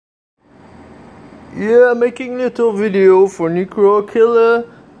Yeah, making little video for Necroo, Killlaa,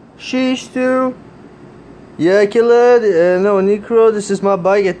 Shee too. Yeah, Killlaa, no, Necroo, this is my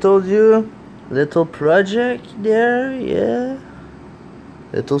bike, I told you. Little project there, yeah.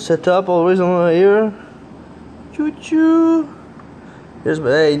 Little setup, always on my ear. Choo choo. Here's my,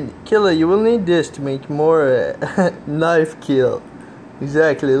 hey, Killlaa, you will need this to make more knife kill.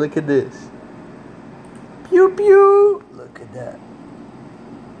 Exactly, look at this. Pew pew. Look at that.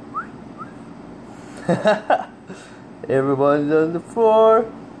 Everybody's on the floor.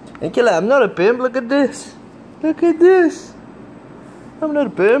 And Killlaa, I'm not a pimp, look at this. Look at this. I'm not a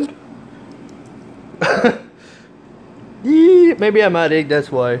pimp. Yeah, maybe I'm addict,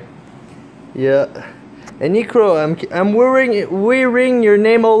 that's why. Yeah. And Necroo, I'm wearing your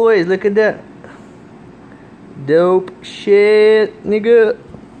name always. Look at that. Dope shit, nigga.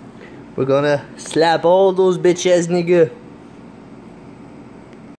 We're gonna slap all those bitches, nigga.